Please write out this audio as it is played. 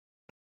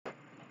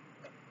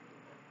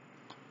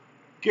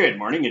Good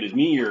morning. It is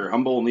me, your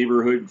humble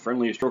neighborhood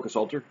friendly stroke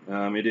assaulter.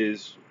 It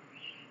is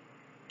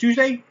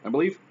Tuesday, I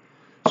believe.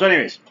 So,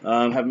 anyways,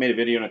 haven't made a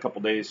video in a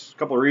couple days. A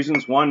couple of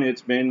reasons. One,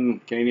 it's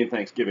been Canadian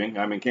Thanksgiving.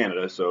 I'm in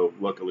Canada, so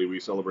luckily we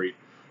celebrate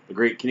the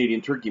Great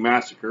Canadian Turkey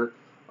Massacre.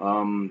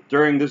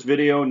 During this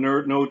video,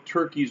 no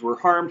turkeys were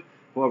harmed.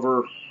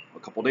 However, a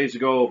couple days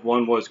ago,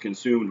 one was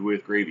consumed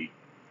with gravy.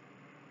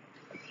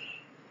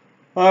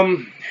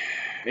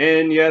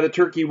 And yeah, the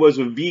turkey was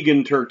a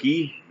vegan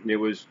turkey. It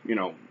was,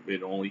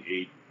 it only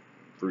ate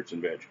fruits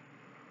and veg.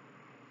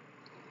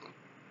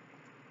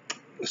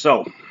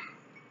 So,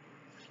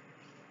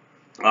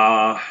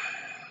 and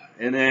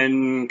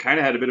then kind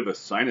of had a bit of a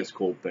sinus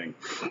cold thing,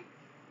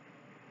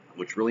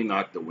 which really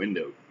knocked the wind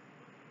out.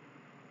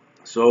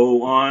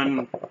 So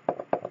on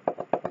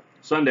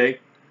Sunday,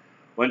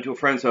 went to a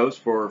friend's house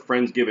for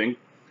Friendsgiving.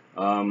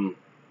 There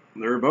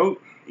were about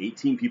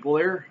 18 people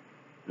there,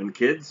 and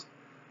kids.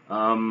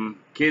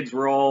 Kids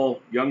were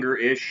all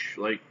younger-ish,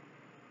 like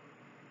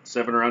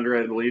 7 or under,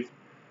 I believe.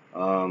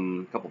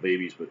 A couple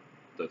babies, but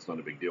that's not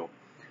a big deal.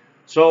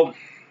 So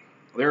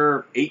there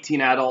are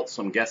 18 adults,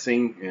 I'm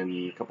guessing, and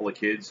a couple of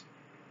kids.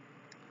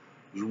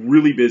 It was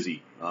really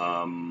busy,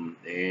 and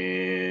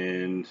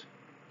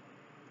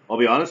I'll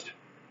be honest,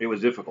 it was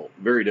difficult,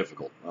 very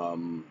difficult.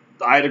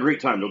 I had a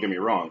great time, don't get me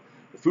wrong.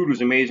 The food was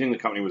amazing, the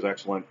company was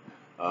excellent.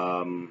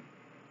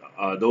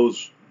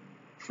 Those,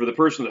 for the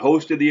person that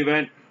hosted the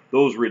event,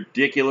 those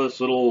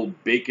ridiculous little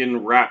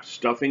bacon-wrapped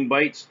stuffing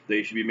bites,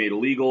 they should be made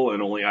illegal, and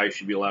only I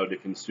should be allowed to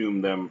consume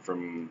them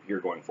from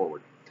here going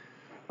forward.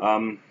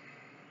 Yeah,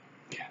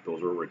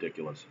 those were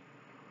ridiculous.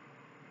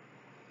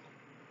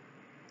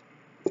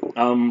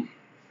 So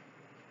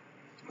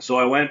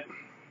I went,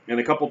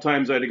 and a couple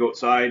times I had to go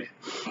outside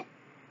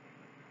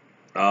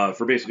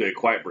for basically a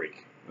quiet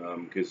break,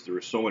 because there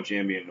was so much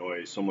ambient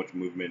noise, so much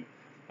movement,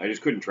 I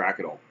just couldn't track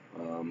it all.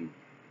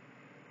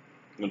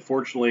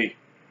 Unfortunately,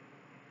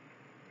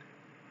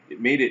 it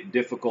made it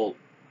difficult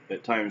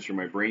at times for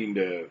my brain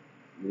to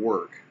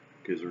work,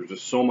 because there was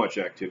just so much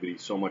activity,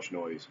 so much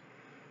noise.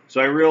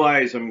 So I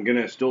realized I'm going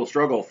to still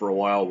struggle for a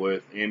while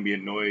with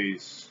ambient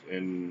noise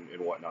and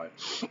whatnot.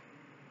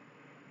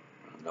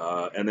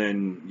 And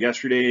then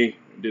yesterday,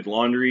 did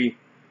laundry.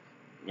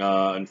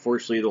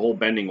 Unfortunately, the whole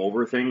bending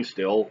over thing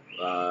still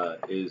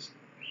is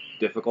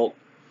difficult.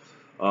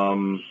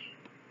 I'm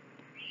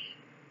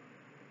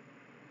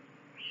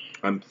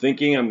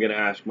thinking I'm going to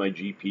ask my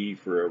GP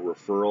for a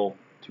referral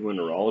to a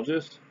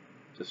neurologist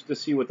just to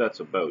see what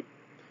that's about.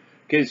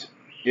 Because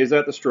is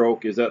that the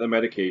stroke, is that the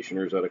medication,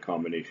 or is that a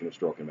combination of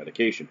stroke and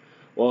medication?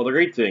 Well, the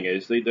great thing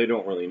is they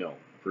don't really know,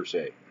 per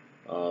se.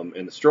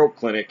 And the stroke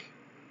clinic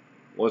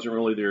wasn't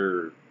really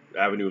their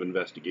avenue of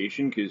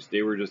investigation, because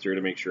they were just there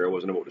to make sure I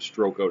wasn't about to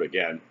stroke out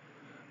again.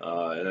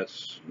 And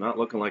that's not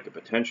looking like a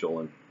potential.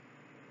 And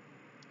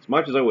as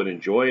much as I would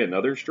enjoy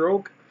another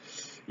stroke,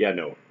 yeah,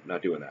 no,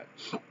 not doing that.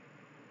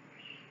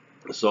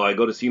 So I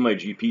go to see my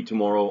GP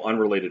tomorrow,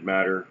 unrelated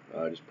matter,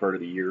 just part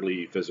of the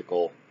yearly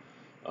physical.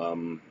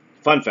 Fun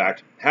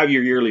fact, have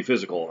your yearly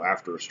physical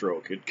after a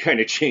stroke. It kind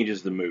of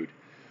changes the mood.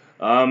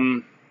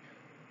 That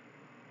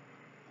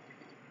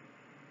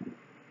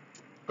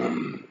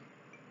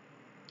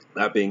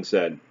being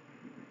said,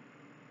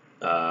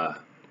 so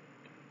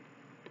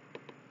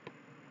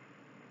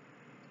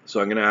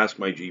I'm going to ask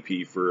my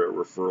GP for a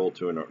referral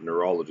to a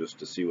neurologist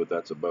to see what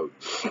that's about.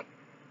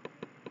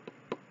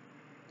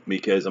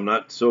 Because I'm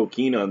not so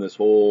keen on this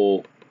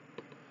whole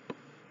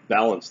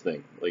balance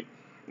thing. Like,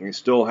 I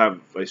still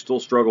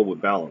struggle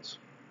with balance.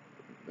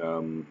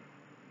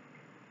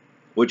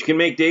 Which can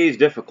make days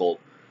difficult.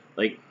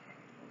 Like,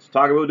 let's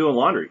talk about doing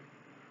laundry,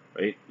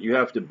 right? You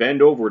have to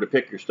bend over to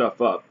pick your stuff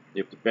up.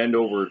 You have to bend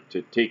over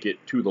to take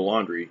it to the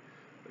laundry.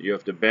 You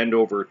have to bend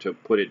over to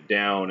put it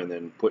down and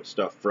then put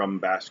stuff from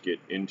basket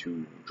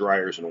into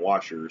dryers and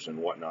washers and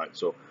whatnot.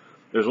 So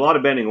there's a lot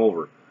of bending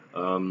over.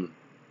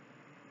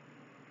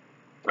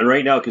 And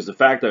right now, because the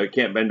fact that I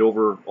can't bend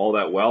over all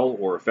that well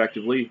or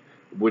effectively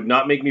would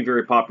not make me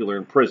very popular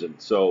in prison.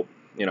 So,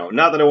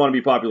 not that I want to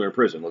be popular in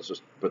prison. Let's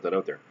just put that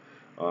out there.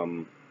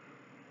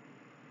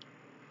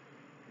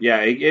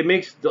 Yeah, it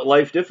makes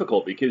life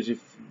difficult, because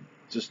if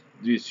just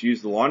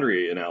use the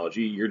laundry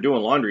analogy, you're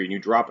doing laundry and you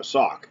drop a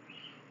sock.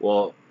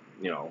 Well,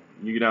 you're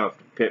going to have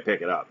to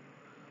pick it up.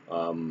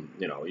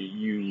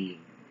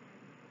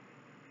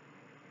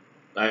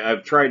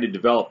 I've tried to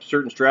develop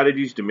certain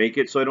strategies to make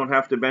it so I don't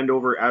have to bend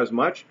over as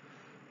much,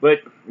 but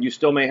you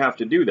still may have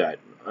to do that.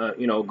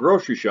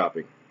 Grocery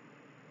shopping.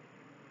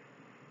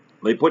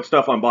 They put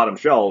stuff on bottom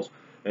shelves,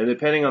 and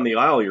depending on the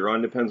aisle you're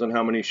on, depends on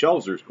how many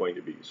shelves there's going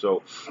to be.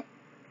 So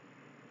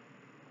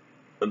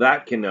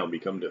that can now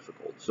become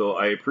difficult. So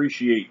I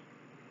appreciate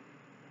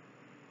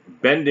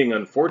bending,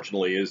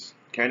 unfortunately, is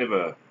kind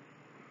of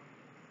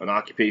an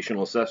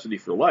occupational necessity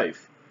for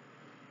life.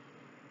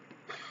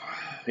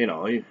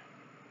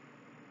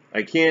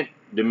 I can't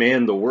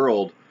demand the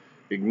world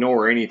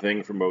ignore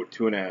anything from about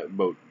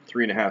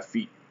 3.5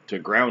 feet to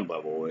ground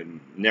level and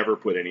never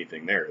put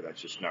anything there.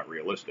 That's just not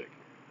realistic.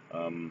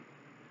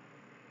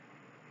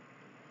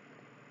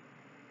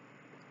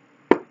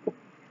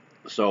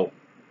 So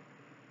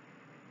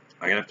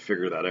I'm gonna have to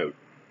figure that out.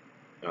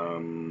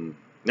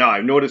 Now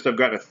I've noticed I've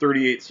got a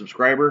 38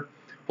 subscriber.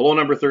 Hello,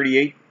 number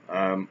 38.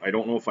 I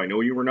don't know if I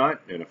know you or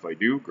not, and if I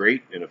do,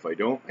 great. And if I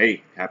don't,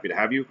 hey, happy to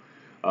have you.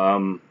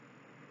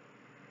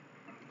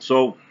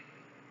 So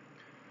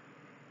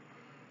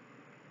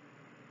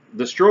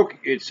the stroke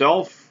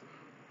itself,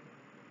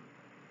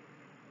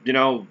 you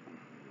know,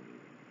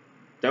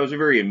 that was a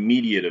very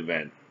immediate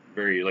event.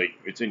 Very, like,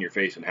 it's in your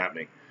face and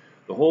happening.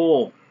 The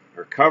whole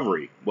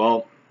recovery,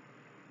 well,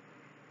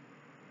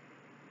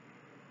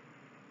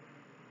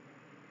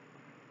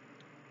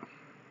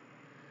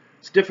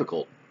 it's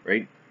difficult,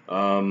 right?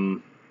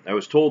 I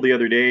was told the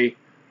other day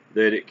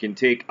that it can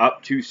take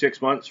up to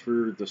 6 months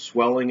for the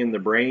swelling in the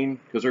brain,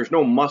 because there's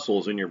no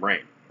muscles in your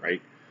brain,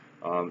 right?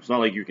 It's not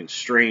like you can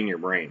strain your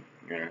brain,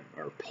 you know,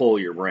 or pull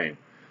your brain.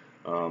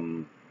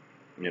 You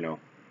know,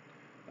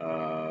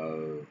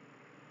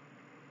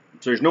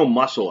 so there's no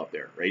muscle up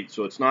there, right?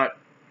 So it's not.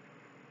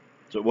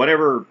 So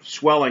whatever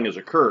swelling has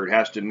occurred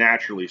has to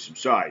naturally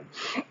subside.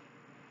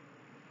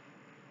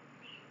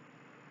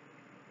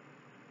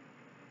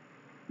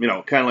 You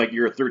know, kind of like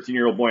you're a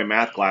 13-year-old boy in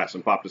math class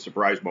and popped a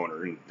surprise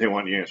boner, and they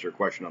want you to answer a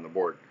question on the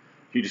board.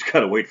 You just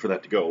gotta wait for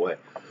that to go away.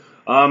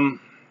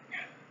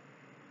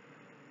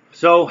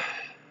 So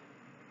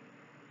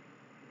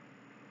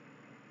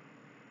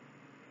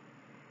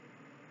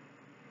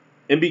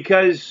and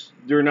because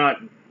they're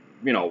not,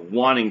 you know,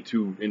 wanting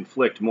to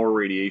inflict more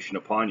radiation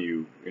upon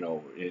you, you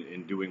know,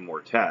 in doing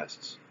more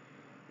tests,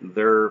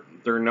 they're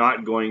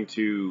not going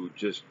to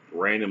just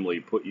randomly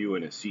put you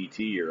in a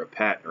CT or a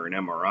PET or an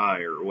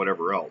MRI or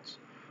whatever else,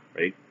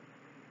 right?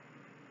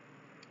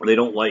 They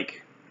don't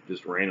like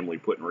just randomly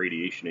putting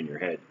radiation in your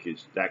head,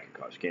 because that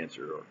could cause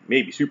cancer or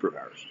maybe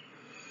superpowers.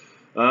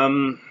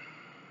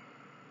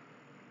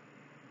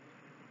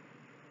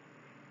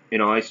 You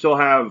know, I still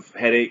have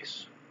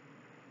headaches,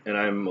 and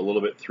I'm a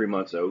little bit 3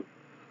 months out.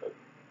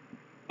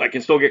 I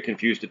can still get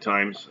confused at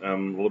times.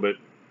 I'm a little bit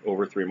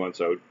over 3 months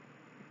out.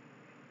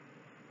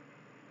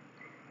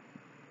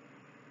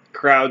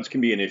 Crowds can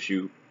be an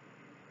issue.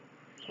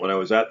 When I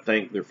was at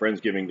their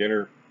Friendsgiving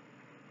dinner,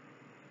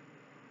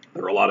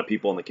 there were a lot of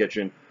people in the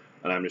kitchen,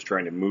 and I'm just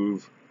trying to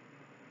move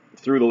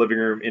through the living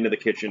room into the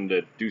kitchen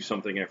to do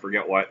something, I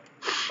forget what.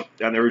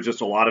 And there was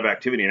just a lot of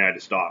activity, and I had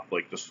to stop,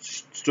 like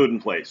just stood in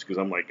place, because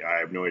I'm like, I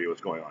have no idea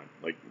what's going on.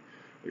 Like,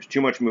 there's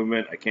too much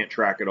movement. I can't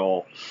track it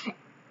all.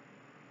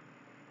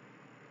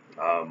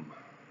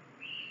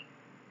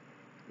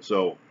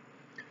 So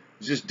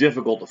it's just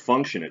difficult to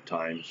function at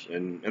times,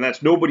 and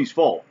that's nobody's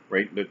fault,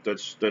 right?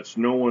 That's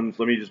no one's.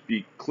 Let me just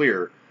be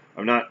clear.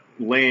 I'm not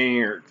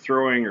laying or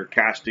throwing or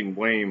casting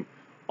blame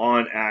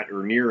on, at,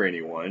 or near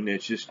anyone.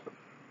 It's just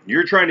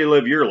you're trying to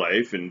live your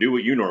life and do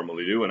what you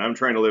normally do, and I'm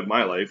trying to live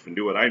my life and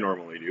do what I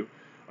normally do.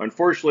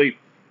 Unfortunately,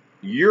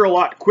 you're a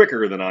lot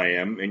quicker than I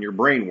am, and your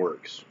brain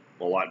works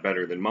a lot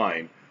better than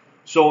mine.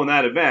 So in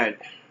that event,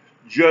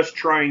 just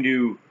trying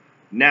to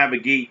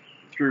navigate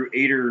through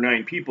 8 or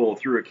 9 people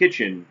through a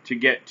kitchen to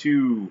get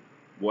to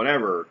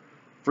whatever,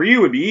 for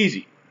you would be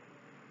easy.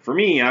 For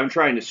me, I'm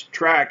trying to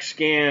track,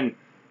 scan,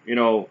 you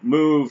know,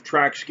 move,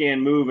 track,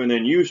 scan, move, and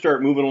then you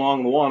start moving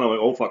along the wall, and I'm like,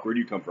 oh fuck, where'd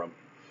you come from?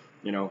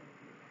 You know,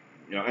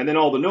 and then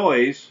all the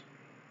noise.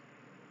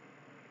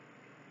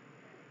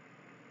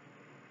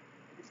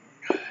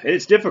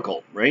 It's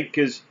difficult, right?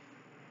 Because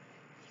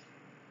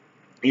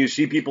you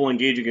see people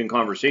engaging in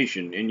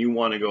conversation, and you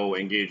want to go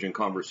engage in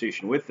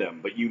conversation with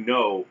them, but you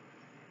know,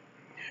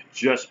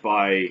 just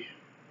by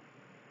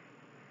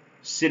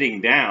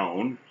sitting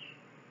down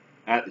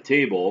at the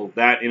table,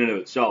 that in and of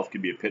itself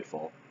could be a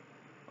pitfall.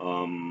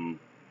 You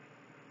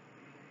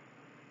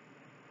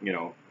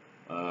know,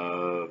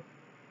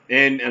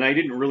 and I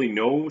didn't really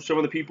know some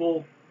of the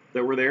people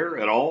that were there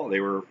at all. They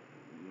were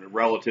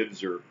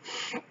relatives or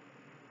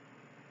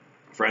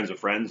friends of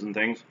friends and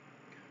things.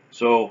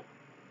 So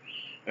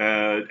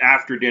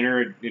after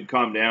dinner, it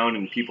calmed down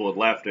and people had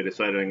left. I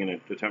decided I'm going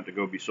to attempt to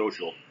go be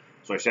social.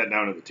 So I sat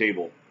down at the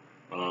table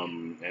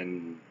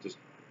and just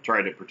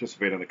tried to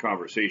participate in the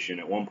conversation.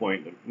 At one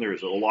point, there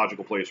was a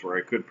logical place where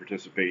I could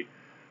participate,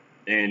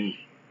 and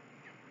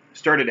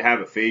started to have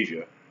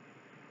aphasia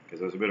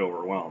because I was a bit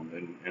overwhelmed.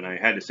 And I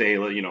had to say,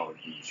 you know,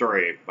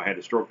 sorry, I had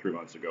a stroke 3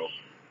 months ago.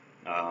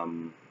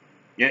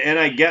 Yeah, and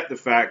I get the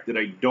fact that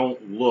I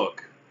don't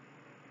look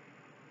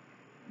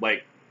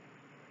like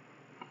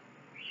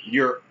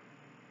your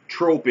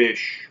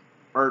tropish,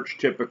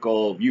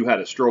 archetypical, you had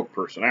a stroke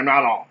person. I'm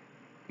not all.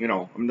 You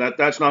know,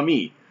 that's not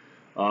me.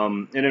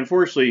 And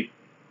unfortunately,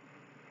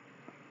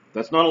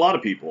 that's not a lot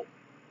of people,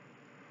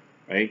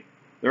 right?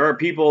 There are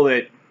people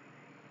that,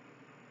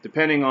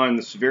 depending on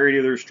the severity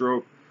of their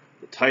stroke,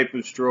 the type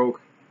of stroke,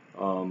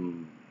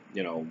 you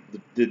know,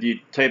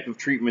 the type of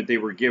treatment they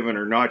were given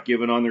or not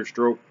given on their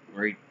stroke,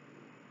 right?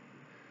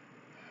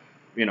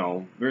 You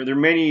know, there are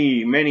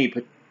many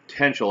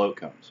potential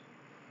outcomes.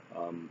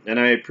 And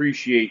I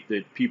appreciate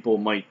that people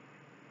might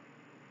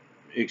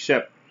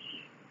accept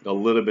a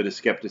little bit of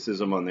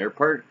skepticism on their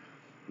part.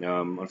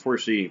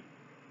 Unfortunately,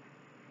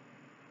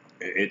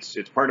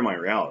 it's part of my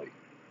reality.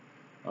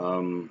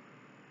 There's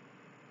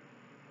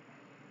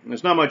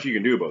not much you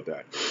can do about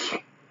that.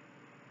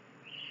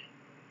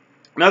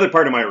 Another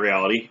part of my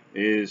reality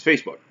is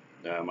Facebook.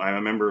 I'm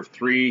a member of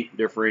 3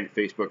 different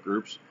Facebook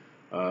groups: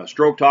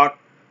 Stroke Talk,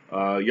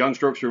 Young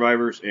Stroke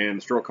Survivors, and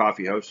the Stroke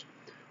Coffee House.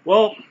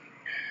 Well,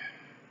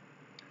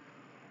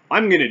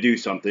 I'm going to do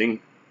something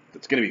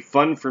that's going to be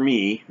fun for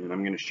me, and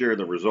I'm going to share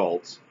the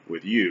results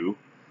with you.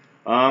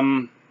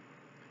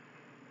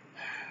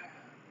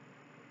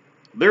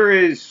 There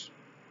is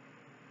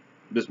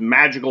this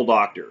magical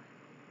doctor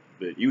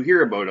that you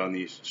hear about on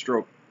these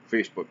stroke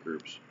Facebook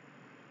groups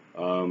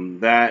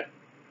that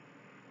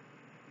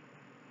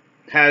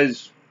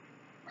has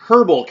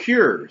herbal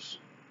cures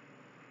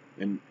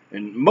and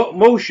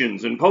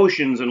motions and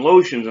potions and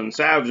lotions and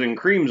salves and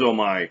creams, oh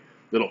my,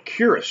 that'll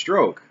cure a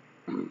stroke.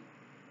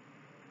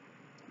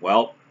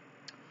 Well,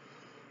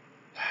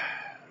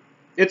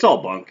 it's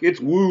all bunk. It's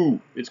woo.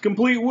 It's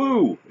complete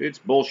woo. It's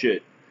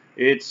bullshit.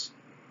 It's,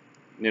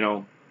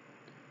 who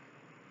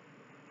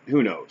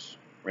knows,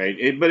 right?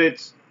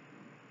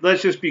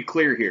 Let's just be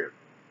clear here.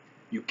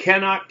 You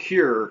cannot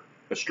cure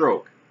a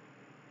stroke.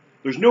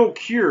 There's no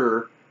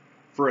cure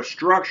for a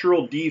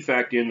structural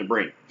defect in the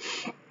brain,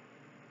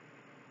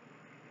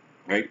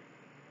 right?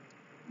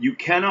 You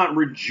cannot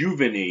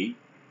rejuvenate,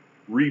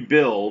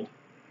 rebuild,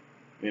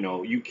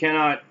 you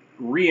cannot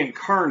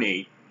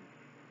reincarnate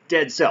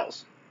dead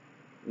cells.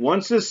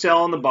 Once a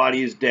cell in the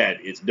body is dead,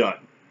 it's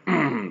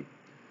done.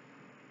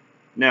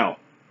 Now,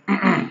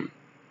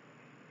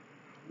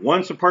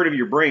 once a part of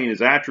your brain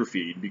is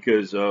atrophied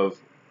because of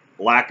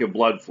lack of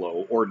blood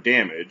flow or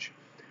damage,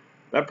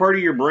 that part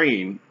of your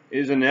brain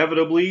is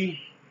inevitably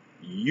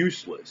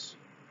useless,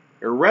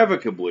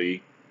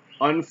 irrevocably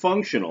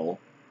unfunctional.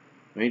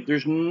 Right?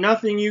 There's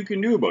nothing you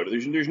can do about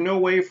it. There's no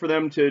way for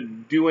them to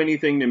do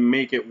anything to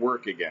make it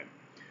work again.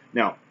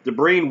 Now, the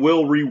brain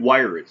will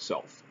rewire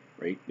itself,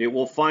 right? It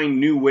will find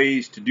new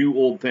ways to do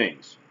old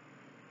things,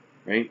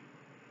 right?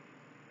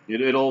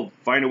 It'll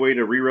find a way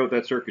to reroute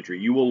that circuitry.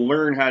 You will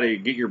learn how to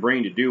get your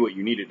brain to do what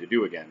you need it to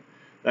do again.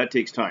 That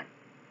takes time.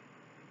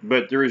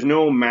 But there is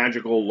no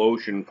magical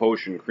lotion,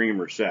 potion,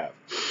 cream, or salve.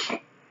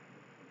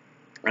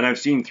 And I've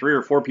seen 3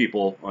 or 4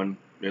 people on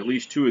at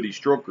least 2 of these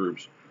stroke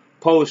groups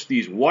post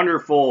these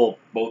wonderful,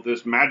 both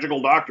this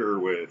magical doctor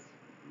with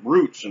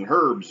roots and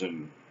herbs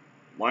and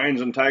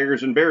lions and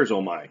tigers and bears,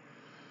 oh my.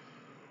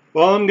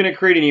 Well, I'm going to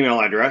create an email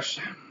address,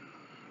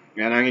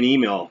 and I'm going to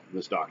email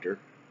this doctor,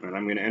 and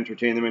I'm going to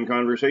entertain them in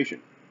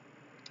conversation.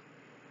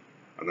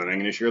 And then I'm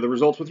going to share the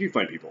results with you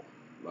fine people.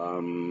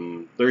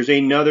 There's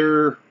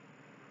another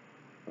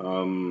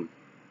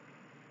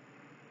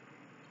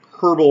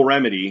herbal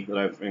remedy that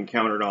I've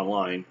encountered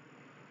online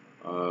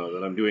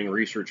that I'm doing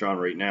research on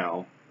right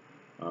now,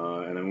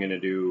 and I'm going to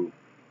do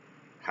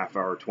half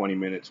hour, 20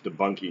 minutes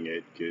debunking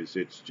it because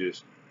it's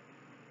just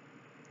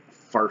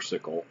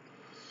farcical.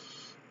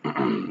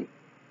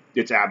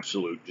 It's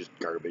absolute just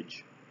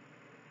garbage.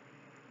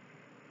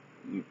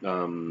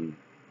 And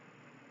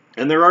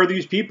there are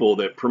these people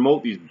that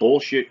promote these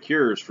bullshit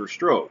cures for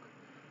stroke.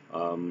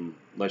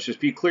 Let's just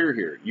be clear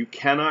here. You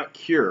cannot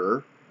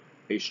cure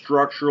a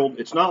structural...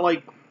 It's not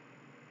like...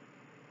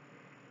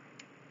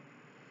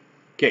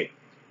 Okay,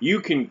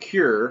 you can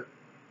cure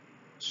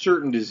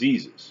certain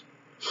diseases.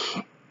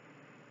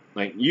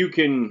 Like, you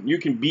can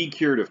be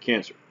cured of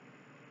cancer.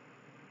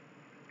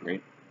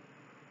 Right?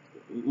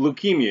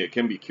 Leukemia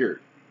can be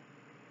cured.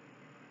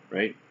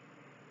 Right?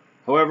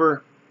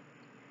 However,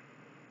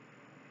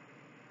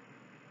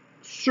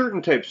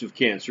 certain types of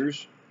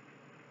cancers,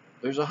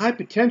 there's a high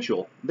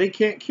potential they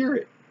can't cure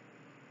it.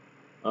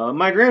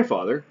 My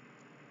grandfather,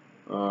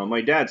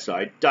 my dad's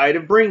side, died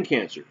of brain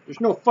cancer.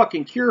 There's no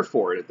fucking cure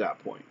for it at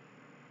that point.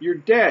 You're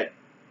dead.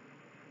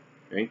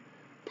 Right?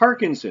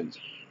 Parkinson's.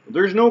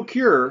 There's no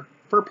cure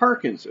for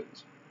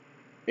Parkinson's.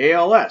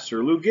 ALS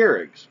or Lou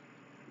Gehrig's.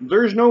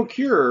 There's no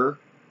cure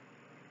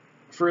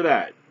for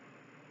that.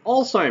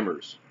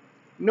 Alzheimer's.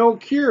 No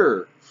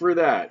cure for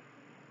that.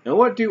 And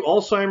what do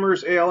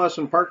Alzheimer's, ALS,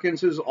 and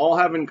Parkinson's all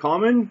have in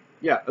common?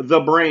 Yeah, the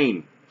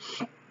brain.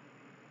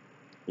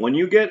 When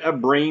you get a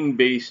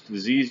brain-based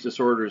disease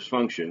disorder's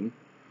function,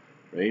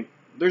 right,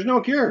 there's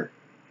no cure.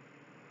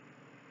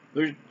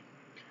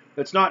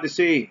 That's not to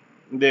say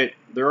that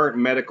there aren't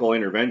medical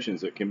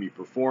interventions that can be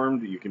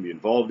performed, that you can be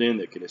involved in,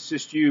 that can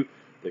assist you,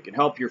 that can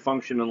help your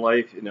function in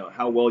life,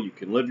 how well you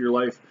can live your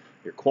life,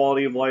 your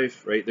quality of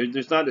life, right?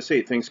 There's not to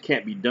say things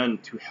can't be done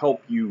to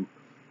help you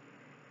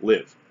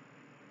live,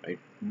 right?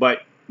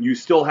 But you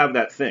still have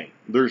that thing.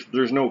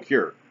 There's no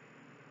cure.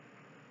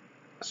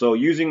 So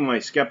using my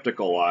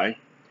skeptical eye,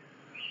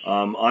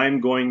 I'm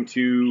going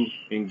to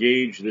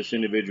engage this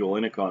individual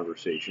in a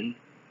conversation,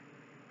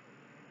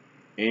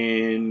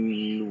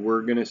 and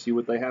we're going to see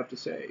what they have to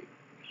say.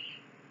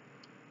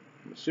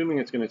 I'm assuming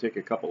it's going to take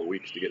a couple of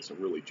weeks to get some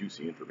really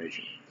juicy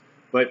information.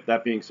 But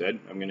that being said,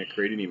 I'm going to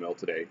create an email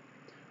today.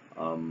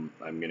 I'm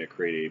going to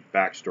create a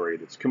backstory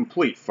that's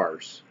complete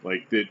farce,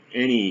 like that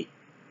any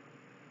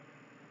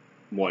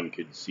one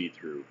could see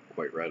through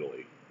quite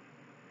readily.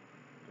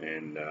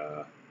 And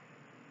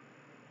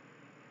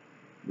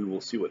we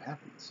will see what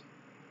happens.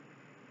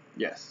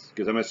 Yes,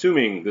 because I'm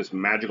assuming this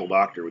magical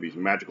doctor with these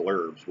magical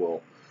herbs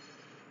will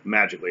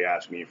magically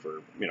ask me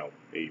for,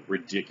 a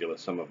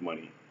ridiculous sum of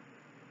money.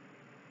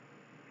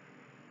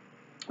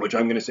 Which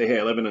I'm going to say, hey,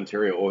 I live in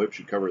Ontario. OHIP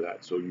should cover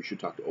that, so you should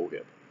talk to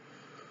OHIP.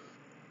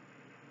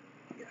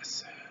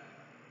 Yes.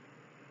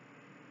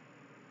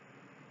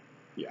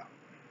 Yeah.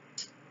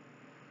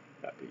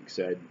 That being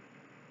said,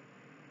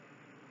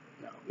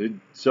 no.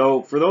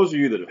 So for those of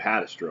you that have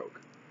had a stroke,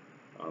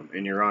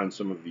 and you're on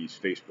some of these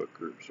Facebook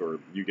groups, or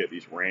you get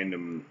these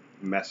random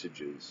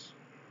messages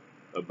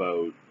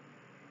about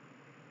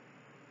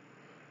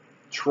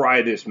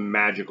try this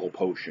magical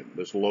potion,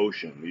 this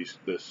lotion,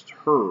 this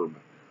herb,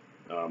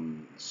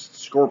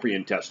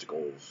 scorpion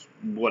testicles,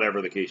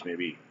 whatever the case may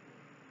be.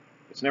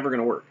 It's never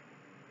going to work,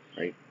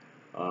 right?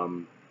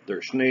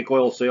 They're snake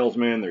oil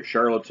salesmen, they're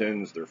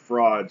charlatans, they're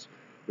frauds.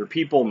 They're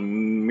people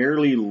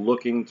merely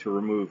looking to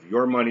remove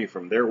your money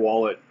from their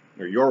wallet,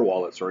 or your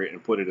wallet, sorry,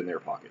 and put it in their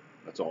pocket.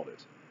 That's all it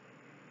is.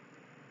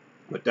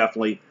 But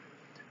definitely,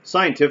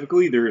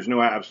 scientifically, there is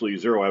no absolutely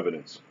zero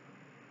evidence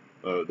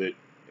that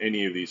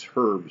any of these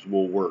herbs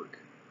will work,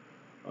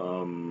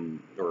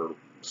 or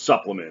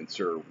supplements,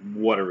 or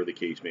whatever the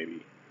case may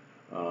be.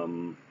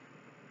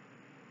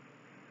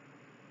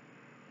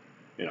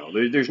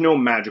 There's no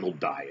magical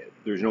diet.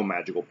 There's no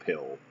magical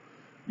pill.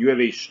 You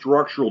have a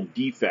structural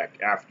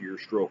defect after your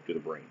stroke to the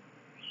brain,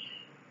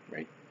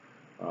 right?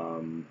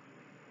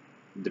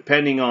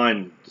 Depending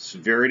on the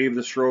severity of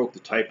the stroke, the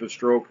type of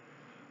stroke,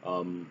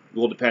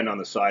 will depend on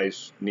the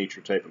size,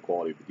 nature, type, and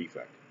quality of the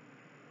defect.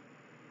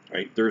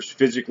 Right? There's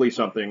physically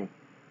something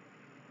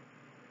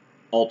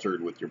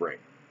altered with your brain.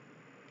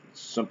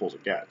 It's simple as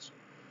it gets.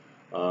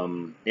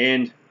 And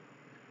I'm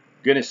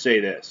going to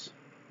say this.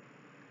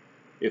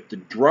 If the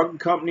drug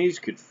companies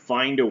could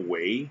find a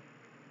way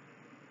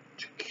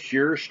to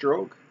cure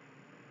stroke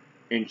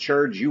and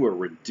charge you a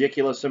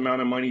ridiculous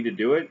amount of money to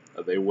do it,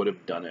 they would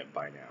have done it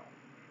by now.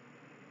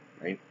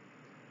 Right?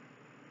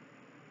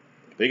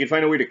 If they could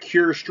find a way to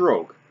cure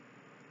stroke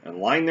and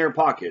line their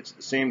pockets at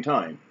the same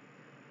time,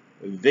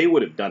 they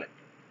would have done it.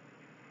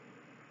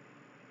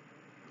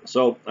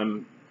 So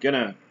I'm going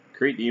to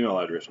create the email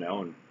address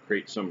now and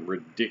create some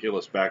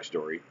ridiculous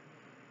backstory.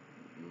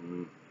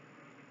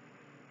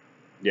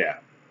 Yeah.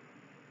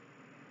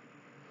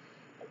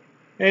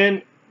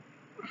 And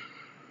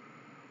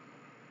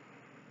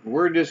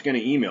we're just going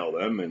to email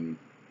them and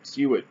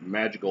see what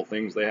magical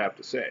things they have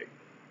to say.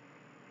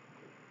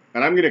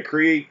 And I'm going to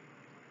create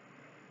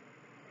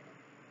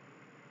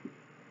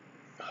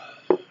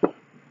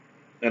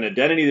an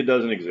identity that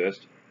doesn't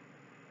exist.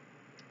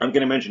 I'm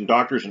going to mention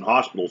doctors and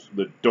hospitals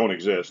that don't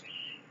exist.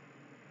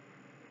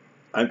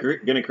 I'm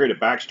going to create a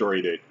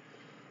backstory that,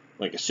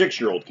 like, a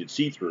 6-year-old could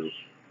see through.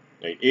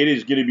 Like, it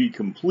is going to be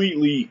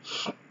completely,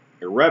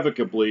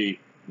 irrevocably,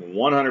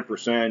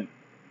 100%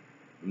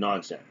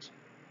 nonsense.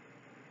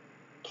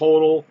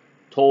 Total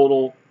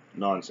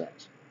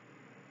nonsense.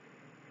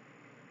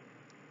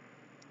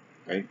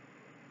 Right?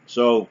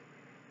 So,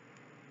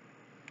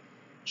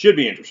 should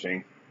be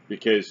interesting,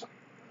 because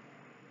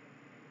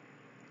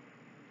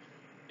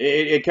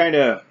it kind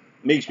of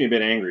makes me a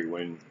bit angry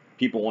when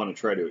people want to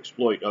try to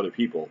exploit other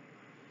people.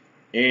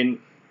 And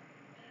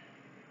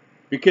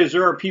because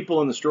there are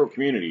people in the stroke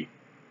community,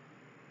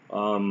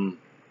 they're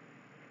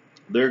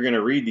going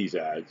to read these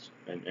ads,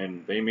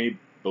 and they may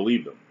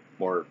believe them,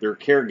 or their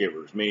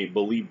caregivers may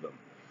believe them.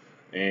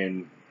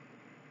 And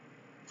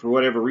for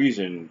whatever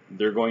reason,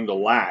 they're going to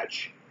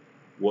latch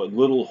what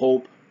little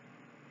hope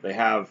they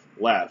have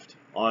left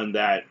on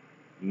that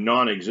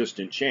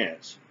non-existent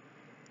chance,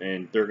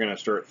 and they're going to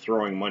start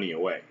throwing money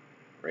away,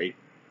 right?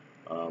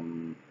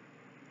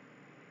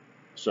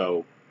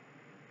 So,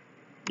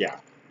 yeah,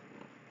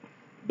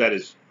 that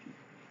is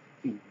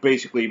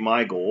basically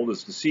my goal,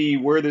 is to see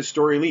where this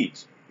story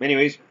leads.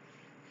 Anyways,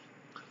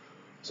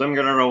 so I'm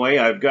going to run away.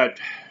 I've got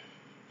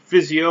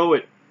physio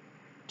at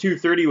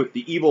 2:30 with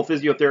the evil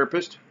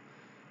physiotherapist.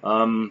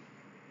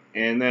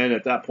 And then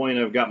at that point,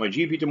 I've got my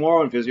GP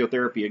tomorrow and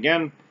physiotherapy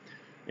again.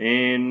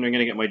 And I'm going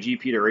to get my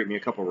GP to write me a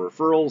couple of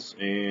referrals,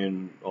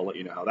 and I'll let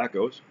you know how that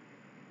goes.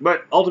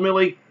 But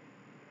ultimately,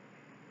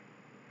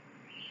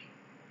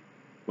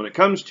 when it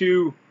comes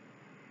to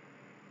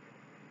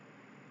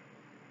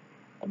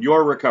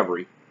your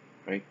recovery,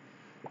 right,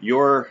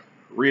 your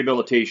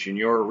rehabilitation,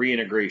 your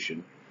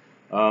reintegration,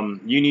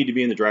 you need to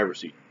be in the driver's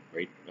seat,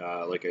 right?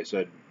 Like I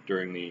said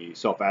during the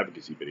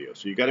self-advocacy video.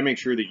 So you got to make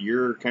sure that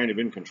you're kind of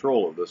in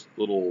control of this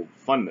little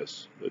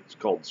funness that's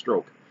called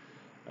stroke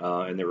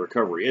and the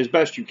recovery as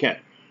best you can.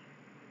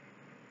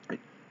 Right?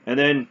 And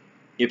then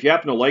if you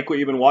happen to like what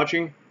you've been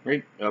watching,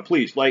 right,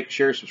 please like,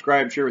 share,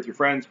 subscribe, share with your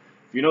friends.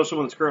 If you know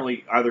someone that's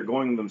currently either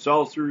going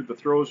themselves through the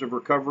throes of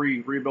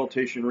recovery,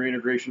 rehabilitation,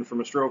 reintegration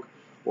from a stroke,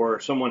 or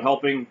someone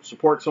helping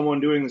support someone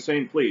doing the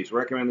same, please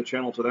recommend the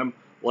channel to them.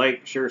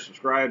 Like, share,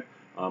 subscribe.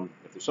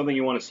 If there's something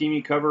you want to see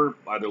me cover,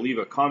 either leave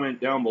a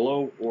comment down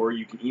below, or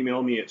you can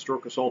email me at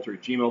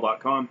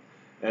strokeassaulter@gmail.com.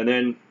 And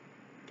then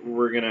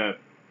we're going to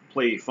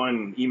play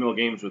fun email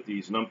games with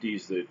these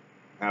numpties that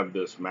have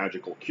this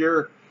magical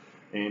cure,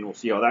 and we'll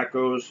see how that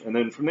goes. And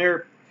then from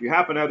there, if you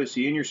happen to either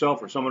see in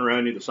yourself or someone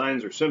around you the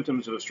signs or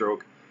symptoms of a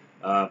stroke,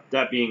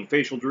 that being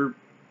facial droop,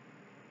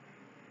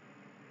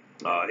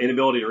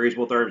 inability to raise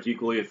both arms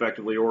equally,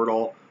 effectively, or at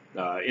all,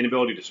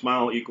 inability to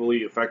smile equally,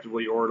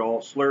 effectively, or at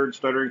all, slurred,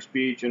 stuttering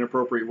speech,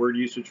 inappropriate word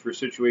usage for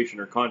situation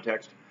or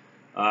context,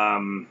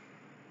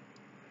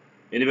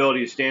 inability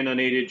to stand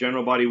unaided,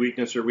 general body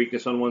weakness or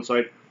weakness on one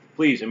side,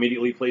 please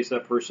immediately place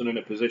that person in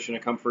a position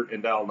of comfort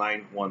and dial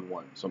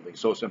 911. Something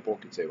so simple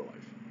can save a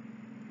life.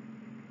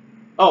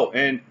 Oh,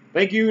 and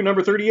thank you,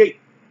 number 38.